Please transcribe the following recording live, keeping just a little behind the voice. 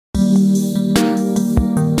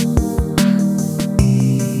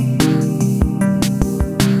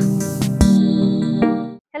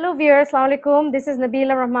dear, Assalamu alaikum. This is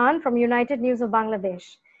Nabila Rahman from United News of Bangladesh.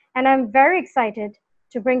 And I'm very excited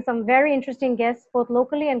to bring some very interesting guests, both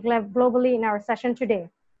locally and globally, in our session today.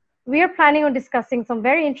 We are planning on discussing some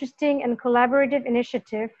very interesting and collaborative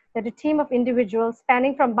initiative that a team of individuals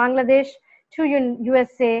spanning from Bangladesh to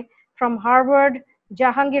USA, from Harvard,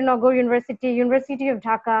 Jahangirnagar University, University of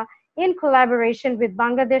Dhaka, in collaboration with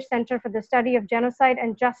Bangladesh Center for the Study of Genocide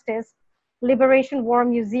and Justice, Liberation War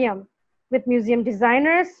Museum, with museum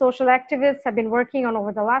designers, social activists have been working on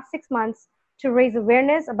over the last 6 months to raise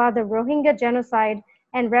awareness about the Rohingya genocide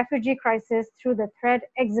and refugee crisis through the Thread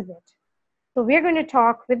exhibit. So we're going to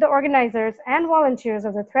talk with the organizers and volunteers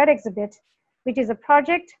of the Thread exhibit, which is a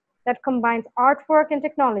project that combines artwork and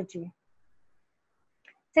technology.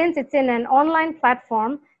 Since it's in an online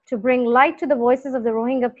platform to bring light to the voices of the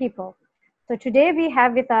Rohingya people. So today we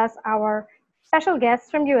have with us our special guests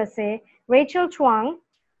from USA, Rachel Chuang,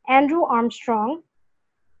 Andrew Armstrong,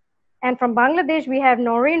 and from Bangladesh we have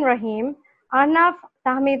Noreen Rahim, Arnaf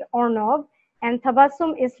Tahmid Ornov, and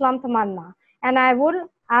Tabassum Islam Tamanna. And I would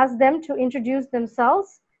ask them to introduce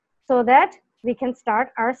themselves so that we can start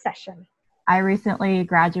our session. I recently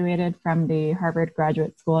graduated from the Harvard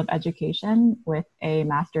Graduate School of Education with a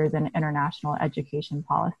master's in international education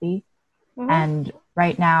policy. And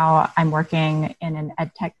right now I'm working in an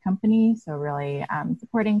ed tech company, so really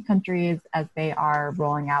supporting countries as they are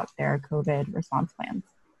rolling out their COVID response plans.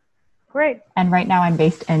 Great. And right now I'm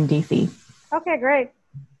based in DC. Okay, great.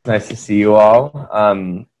 Nice to see you all.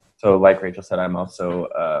 So like Rachel said, I'm also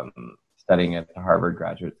studying at the Harvard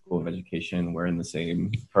Graduate School of Education. We're in the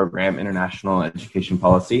same program, International Education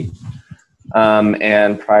Policy.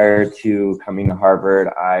 And prior to coming to Harvard,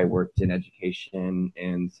 I worked in education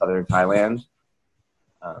in southern Thailand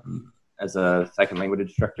as a second language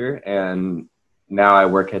instructor. And now I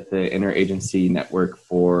work at the Interagency Network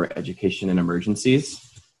for Education in Emergencies,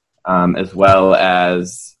 as well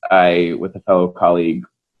as with a fellow colleague,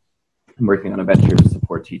 I'm working on a venture to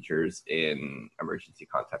support teachers in emergency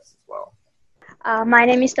contexts as well. My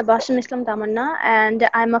name is Tabassum Islam Tamanna, and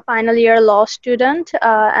I'm a final year law student,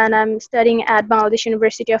 and I'm studying at Bangladesh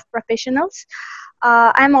University of Professionals.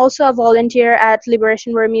 I'm also a volunteer at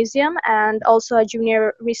Liberation War Museum and also a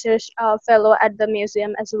junior research fellow at the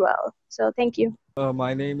museum as well. So thank you.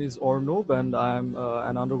 My name is Ornub, and I'm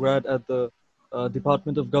an undergrad at the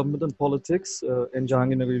Department of Government and Politics in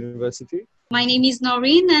Jahangirnagar University. My name is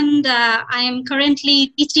Noreen, and I am currently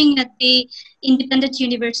teaching at the Independent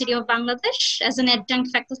University of Bangladesh as an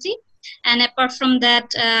adjunct faculty. And apart from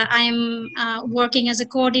that, I am working as a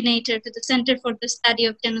coordinator to the Center for the Study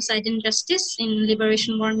of Genocide and Justice in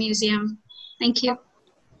Liberation War Museum. Thank you.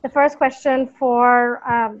 The first question for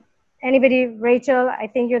anybody, Rachel, I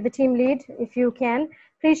think you're the team lead. If you can,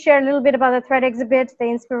 please share a little bit about the Thread exhibit, the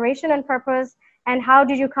inspiration and purpose, and how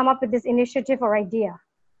did you come up with this initiative or idea?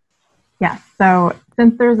 Yes, so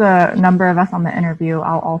since there's a number of us on the interview,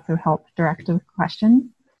 I'll also help direct the questions.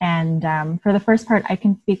 And for the first part, I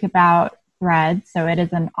can speak about Thread. So it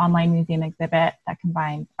is an online museum exhibit that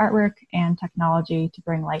combines artwork and technology to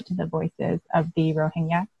bring light to the voices of the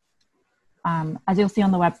Rohingya. As you'll see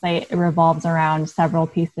on the website, it revolves around several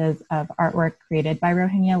pieces of artwork created by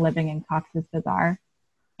Rohingya living in Cox's Bazar.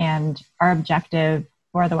 And our objective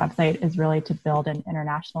for the website is really to build an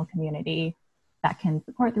international community that can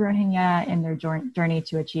support the Rohingya in their journey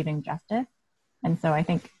to achieving justice. And so I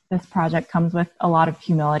think this project comes with a lot of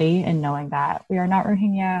humility in knowing that we are not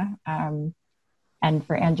Rohingya. And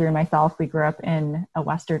for Andrew and myself, we grew up in a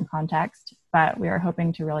Western context, but we are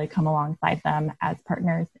hoping to really come alongside them as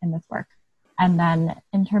partners in this work. And then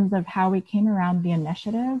in terms of how we came around the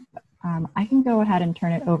initiative, I can go ahead and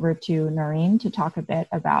turn it over to Noreen to talk a bit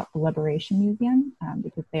about the Liberation Museum,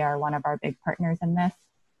 because they are one of our big partners in this.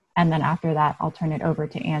 And then after that, I'll turn it over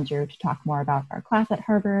to Andrew to talk more about our class at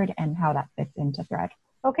Harvard and how that fits into Thread.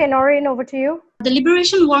 Okay, Noreen, over to you. The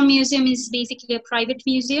Liberation War Museum is basically a private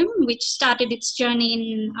museum which started its journey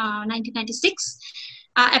in 1996.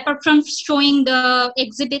 Apart from showing the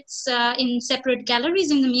exhibits in separate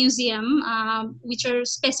galleries in the museum, which are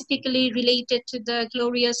specifically related to the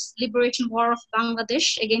glorious liberation war of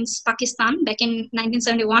Bangladesh against Pakistan back in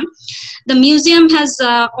 1971, the museum has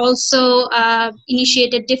also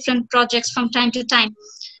initiated different projects from time to time.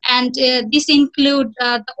 And this include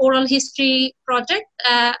the oral history project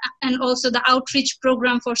and also the outreach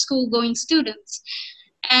program for school-going students.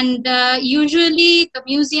 And usually the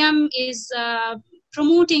museum is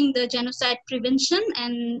promoting the genocide prevention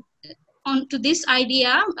and onto this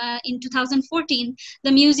idea, in 2014,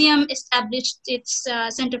 the museum established its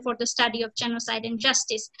Center for the Study of Genocide and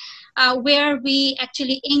Justice, where we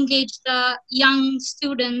actually engage the young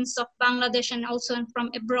students of Bangladesh and also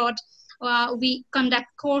from abroad. We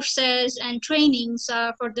conduct courses and trainings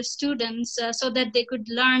for the students so that they could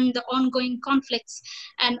learn the ongoing conflicts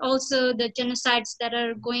and also the genocides that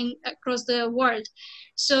are going across the world.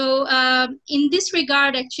 So in this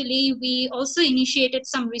regard, actually, we also initiated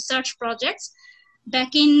some research projects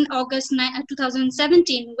back in August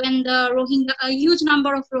 2017, when a huge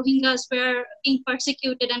number of Rohingyas were being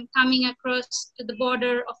persecuted and coming across to the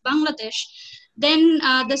border of Bangladesh. Then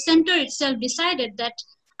the center itself decided that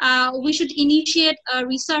we should initiate a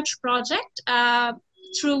research project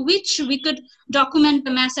through which we could document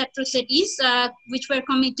the mass atrocities which were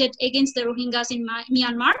committed against the Rohingyas in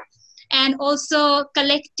Myanmar, and also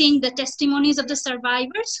collecting the testimonies of the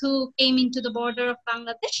survivors who came into the border of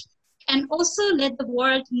Bangladesh, and also let the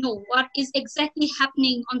world know what is exactly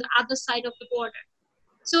happening on the other side of the border.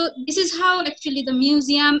 So this is how actually the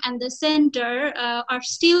museum and the center are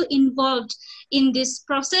still involved in this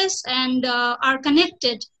process and are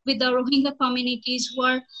connected with the Rohingya communities who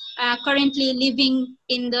are currently living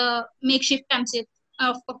in the makeshift camps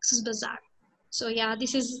of Cox's Bazar. So yeah,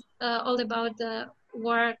 this is all about the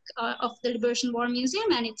work of the Liberation War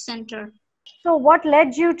Museum and its center. So what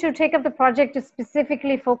led you to take up the project to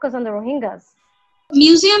specifically focus on the Rohingyas?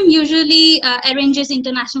 Museum usually arranges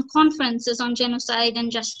international conferences on genocide and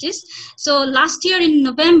justice. So last year in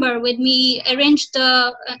November, when we arranged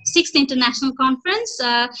the 6th international conference,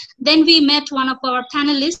 then we met one of our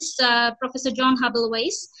panelists, Professor John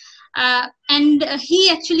Hubble-Weiss, and he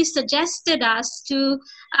actually suggested us to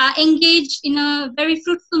engage in a very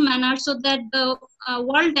fruitful manner so that the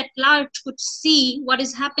world at large could see what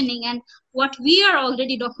is happening and what we are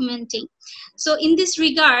already documenting. So in this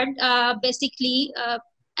regard, basically,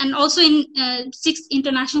 and also in 6th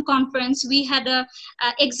International Conference, we had a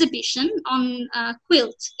exhibition on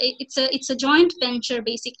quilt. It's a joint venture,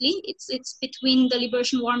 basically. It's between the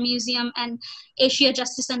Liberation War Museum and Asia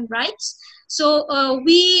Justice and Rights. So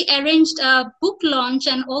we arranged a book launch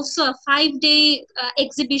and also a 5-day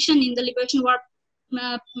exhibition in the Liberation War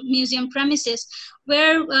Museum premises,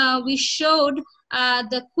 where we showed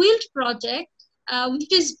the quilt project,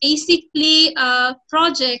 which is basically a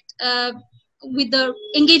project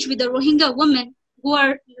engaged with the Rohingya women who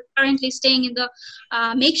are currently staying in the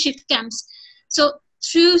makeshift camps. So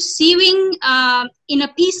through sewing in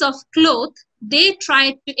a piece of cloth, they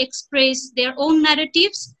tried to express their own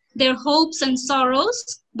narratives, their hopes and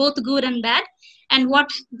sorrows, both good and bad, and what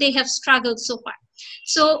they have struggled so far.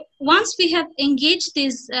 So once we have engaged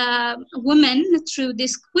these women through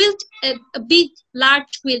this quilt, a big,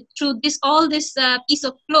 large quilt, through all this piece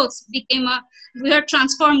of clothes we are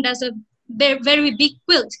transformed as a very, very big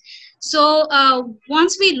quilt. So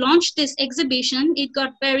once we launched this exhibition, it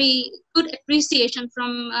got very good appreciation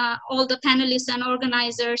from all the panelists and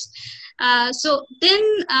organizers. So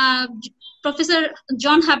then Professor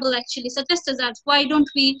John Hubble actually suggested that why don't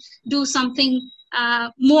we do something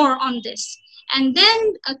more on this? And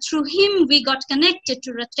then through him, we got connected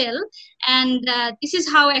to Rachel. And this is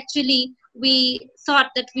how actually we thought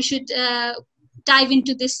that we should dive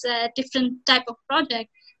into this different type of project,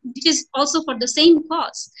 which is also for the same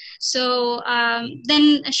cause. So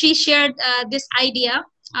then she shared this idea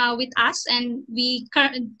with us, and we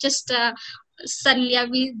just suddenly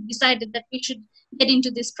we decided that we should get into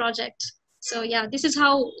this project. So yeah, this is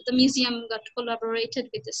how the museum got collaborated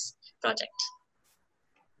with this project.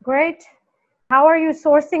 Great. How are you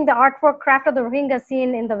sourcing the artwork craft of the Rohingya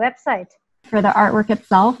scene in the website? For the artwork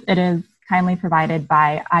itself, it is kindly provided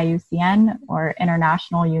by IUCN, or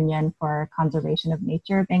International Union for Conservation of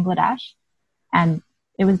Nature, Bangladesh. And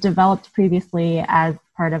it was developed previously as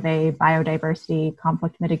part of a biodiversity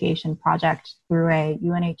conflict mitigation project through a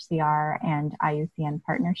UNHCR and IUCN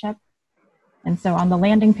partnership. And so on the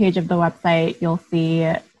landing page of the website, you'll see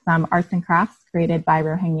some arts and crafts created by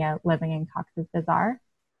Rohingya living in Cox's Bazar.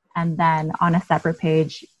 And then on a separate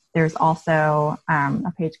page, there's also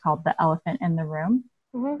a page called The Elephant in the Room,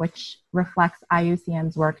 which reflects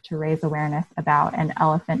IUCN's work to raise awareness about an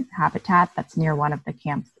elephant habitat that's near one of the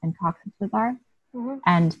camps in Cox's Bazar.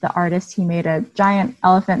 And the artist, he made a giant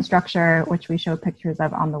elephant structure, which we show pictures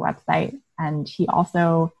of on the website. And he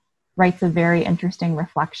also writes a very interesting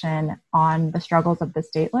reflection on the struggles of the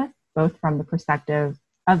stateless, both from the perspective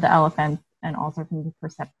of the elephants and also from the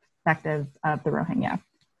perspective of the Rohingya.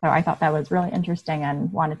 So I thought that was really interesting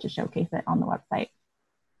and wanted to showcase it on the website.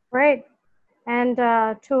 Great. And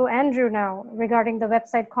to Andrew now, regarding the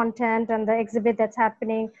website content and the exhibit that's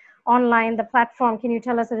happening, online, the platform. Can you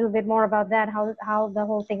tell us a little bit more about that, how the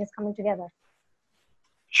whole thing is coming together?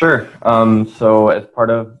 Sure. So as part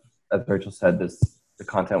of, as Rachel said, the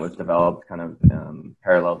content was developed kind of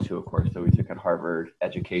parallel to a course that we took at Harvard,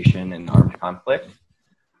 Education and Armed Conflict,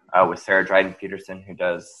 with Sarah Dryden Peterson, who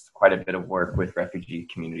does quite a bit of work with refugee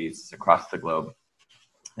communities across the globe.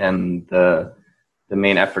 And the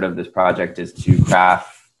main effort of this project is to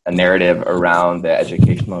craft a narrative around the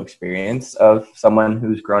educational experience of someone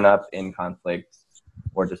who's grown up in conflict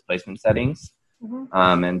or displacement settings.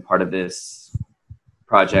 Mm-hmm. And part of this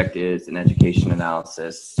project is an education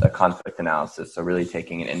analysis, a conflict analysis. So really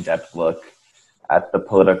taking an in-depth look at the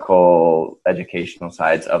political, educational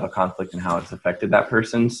sides of a conflict and how it's affected that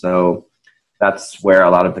person. So that's where a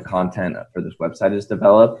lot of the content for this website is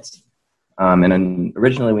developed. And then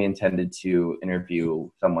originally we intended to interview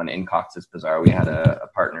someone in Cox's Bazar. We had a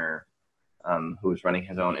partner who was running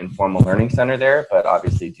his own informal learning center there, but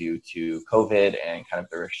obviously due to COVID and kind of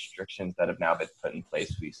the restrictions that have now been put in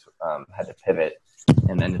place, we had to pivot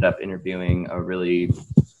and ended up interviewing a really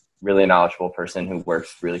knowledgeable person who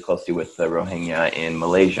works really closely with the Rohingya in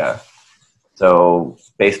Malaysia. So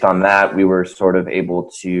based on that, we were sort of able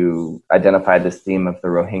to identify this theme of the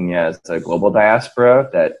Rohingya as a global diaspora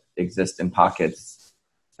that exists in pockets,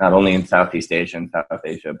 not only in Southeast Asia and South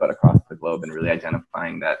Asia, but across the globe, and really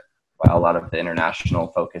identifying that while a lot of the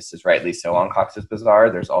international focus is rightly so on Cox's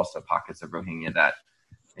Bazar, there's also pockets of Rohingya that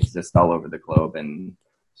exist all over the globe. And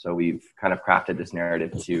so we've kind of crafted this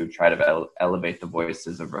narrative to try to elevate the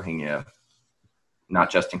voices of Rohingya,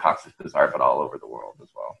 not just in Cox's Bazar, but all over the world as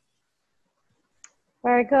well.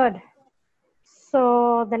 Very good.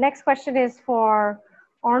 So the next question is for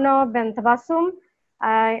Arnob and Tabassum.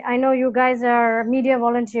 I know you guys are media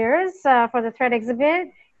volunteers for the Thread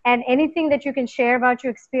exhibit, and anything that you can share about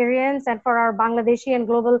your experience and for our Bangladeshi and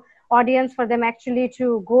global audience, for them actually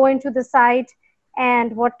to go into the site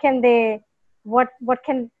and what can they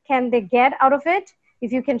get out of it.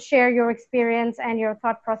 If you can share your experience and your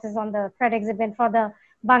thought process on the Thread exhibit for the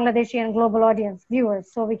Bangladeshi and global audience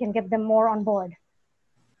viewers, so we can get them more on board.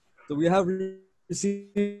 So we have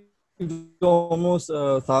received almost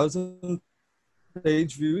 1,000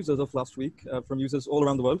 page views as of last week from users all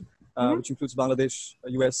around the world, which includes Bangladesh,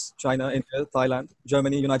 US, China, India, Thailand,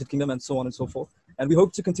 Germany, United Kingdom, and so on and so forth. And we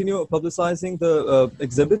hope to continue publicizing the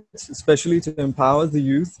exhibit, especially to empower the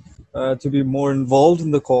youth to be more involved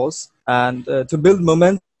in the cause and to build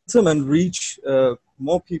momentum and reach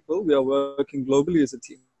more people. We are working globally as a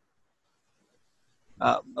team.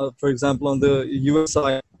 For example, on the US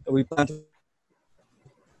side, we plan to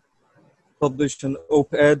publish an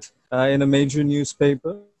op-ed in a major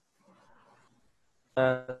newspaper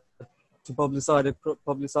to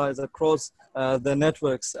publicize across their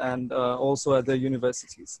networks and also at their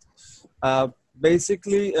universities.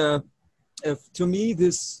 Basically, to me,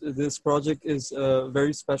 this project is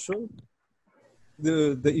very special.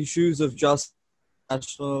 The issues of just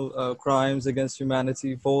national crimes against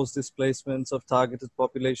humanity, forced displacements of targeted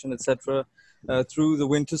population, etc., through the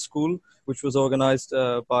Winter School, which was organized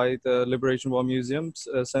by the Liberation War Museum's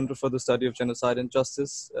Center for the Study of Genocide and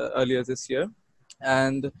Justice earlier this year.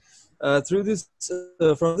 And through this,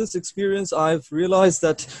 from this experience, I've realized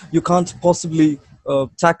that you can't possibly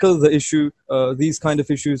tackle the issue, these kind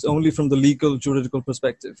of issues, only from the legal, juridical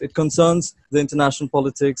perspective. It concerns the international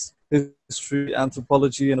politics, history,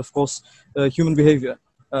 anthropology, and of course, human behavior.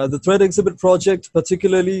 The Thread Exhibit project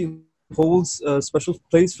particularly holds a special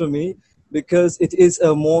place for me because it is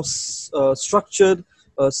a more structured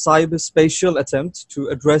cyber-spatial attempt to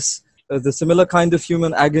address the similar kind of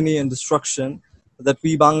human agony and destruction that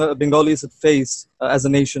we Bengalis had faced as a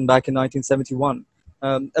nation back in 1971.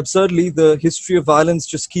 Absurdly, the history of violence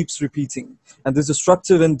just keeps repeating, and this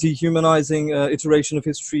destructive and dehumanizing iteration of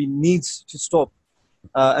history needs to stop.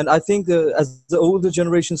 And I think as the older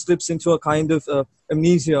generation slips into a kind of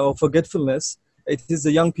amnesia or forgetfulness, it is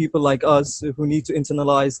the young people like us who need to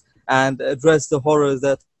internalize and address the horror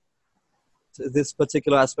that this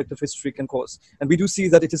particular aspect of history can cause. And we do see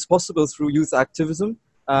that it is possible through youth activism.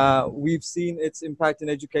 We've seen its impact in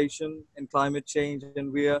education and climate change,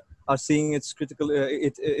 and we are seeing its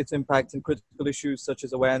its impact in critical issues such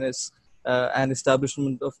as awareness and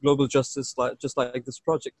establishment of global justice, just like this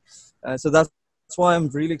project. So that's why I'm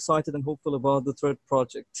really excited and hopeful about the Thread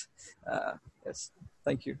project. Yes,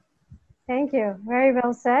 thank you. Thank you. Very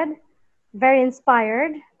well said. Very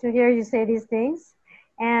inspired to hear you say these things.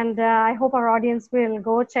 And I hope our audience will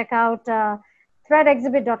go check out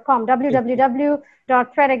threadexhibit.com,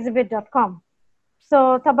 www.threadexhibit.com.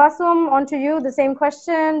 So Tabassum, on to you, the same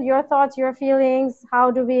question, your thoughts, your feelings. How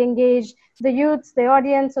do we engage the youths, the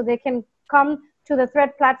audience, so they can come to the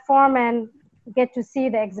Thread platform and get to see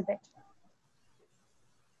the exhibit.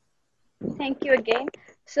 Thank you again.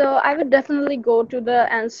 So I would definitely go to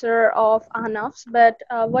the answer of Ahnaf's, but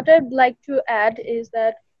what I'd like to add is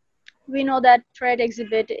that we know that Thread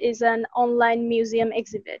exhibit is an online museum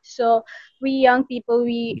exhibit. So we young people,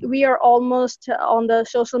 we are almost on the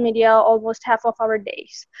social media almost half of our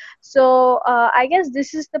days. So I guess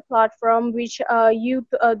this is the platform which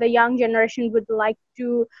the young generation would like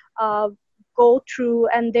to go through,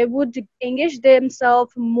 and they would engage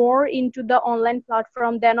themselves more into the online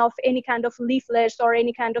platform than of any kind of leaflets or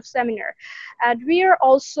any kind of seminar. And we are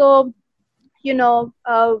also, you know,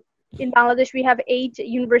 in Bangladesh, we have 8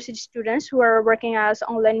 university students who are working as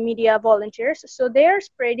online media volunteers. So they are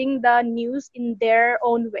spreading the news in their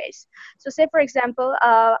own ways. So say, for example,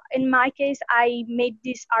 in my case, I made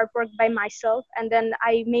this artwork by myself, and then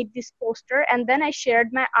I made this poster, and then I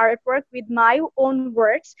shared my artwork with my own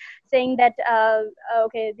words, saying that,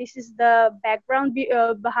 okay, this is the background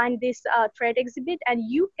behind this Thread exhibit, and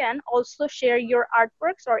you can also share your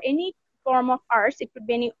artworks or any form of arts. It could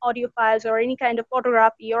be any audio files or any kind of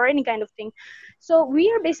photography or any kind of thing. So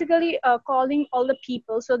we are basically calling all the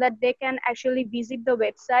people so that they can actually visit the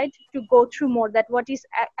website to go through more that what is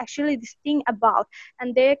actually this thing about,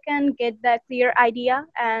 and they can get that clear idea,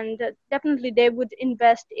 and definitely they would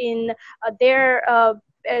invest in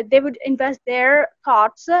they would invest their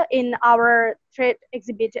thoughts in our Thread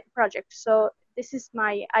exhibit project. So this is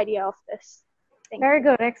my idea of this. Very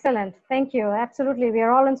good, excellent. Thank you. Absolutely, we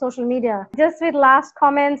are all on social media. Just with last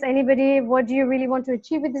comments, anybody, what do you really want to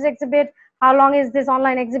achieve with this exhibit? How long is this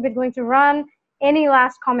online exhibit going to run? Any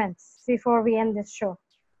last comments before we end this show?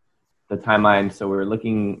 The timeline, so we're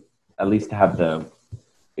looking at least to have the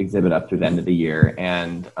exhibit up through the end of the year.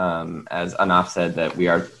 And as Ahnaf said, that we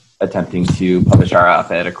are attempting to publish our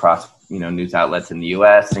op-ed across, news outlets in the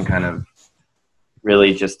US and kind of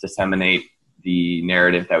really just disseminate the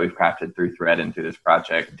narrative that we've crafted through Thread and through this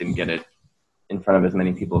project and get it in front of as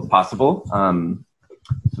many people as possible. So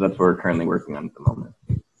that's what we're currently working on at the moment.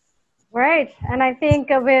 Right. And I think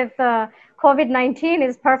with COVID-19,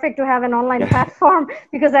 it's perfect to have an online platform,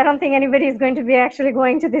 because I don't think anybody is going to be actually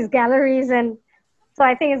going to these galleries. And so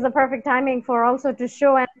I think it's the perfect timing for also to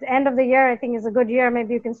show at the end of the year. I think is a good year.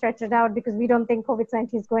 Maybe you can stretch it out, because we don't think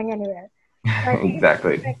COVID-19 is going anywhere. So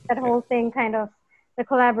Exactly. That whole thing kind of, the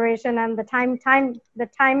collaboration and the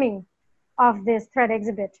timing of this Thread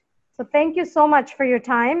exhibit. So thank you so much for your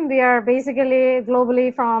time. We are basically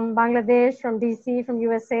globally from Bangladesh, from DC, from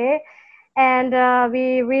USA, and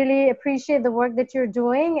we really appreciate the work that you're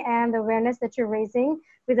doing and the awareness that you're raising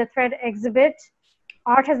with the Thread exhibit.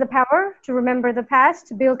 Art has the power to remember the past,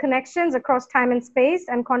 to build connections across time and space,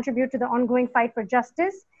 and contribute to the ongoing fight for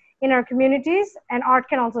justice in our communities, and art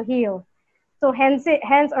can also heal. So hence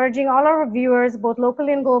urging all our viewers, both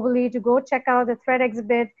locally and globally, to go check out the Thread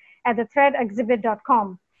exhibit at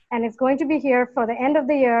thethreadexhibit.com. And it's going to be here for the end of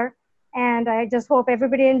the year. And I just hope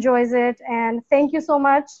everybody enjoys it. And thank you so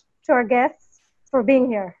much to our guests for being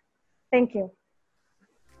here. Thank you.